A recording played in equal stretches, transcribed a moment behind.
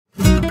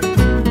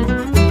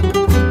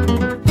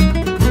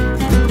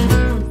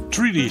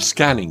3D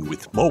scanning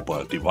with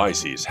mobile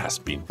devices has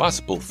been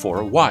possible for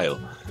a while,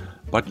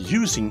 but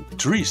using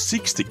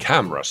 360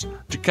 cameras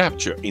to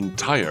capture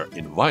entire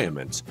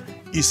environments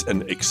is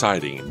an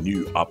exciting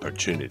new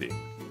opportunity.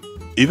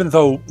 Even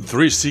though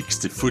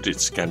 360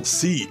 footage can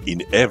see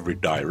in every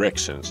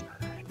direction,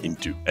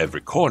 into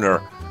every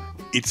corner,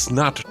 it's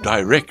not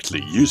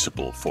directly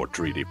usable for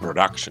 3D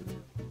production.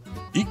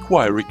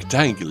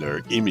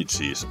 Equirectangular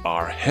images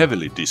are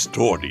heavily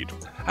distorted,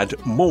 and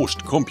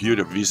most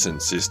computer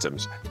vision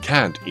systems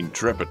can't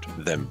interpret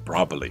them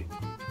properly.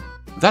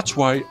 That's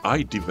why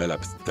I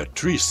developed the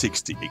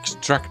 360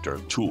 Extractor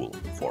tool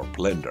for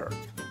Blender.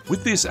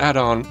 With this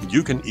add-on,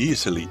 you can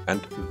easily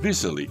and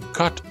visually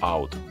cut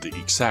out the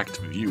exact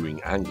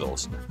viewing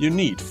angles you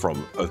need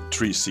from a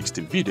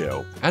 360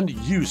 video and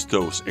use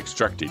those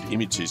extracted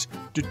images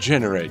to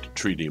generate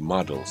 3D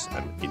models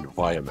and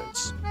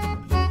environments.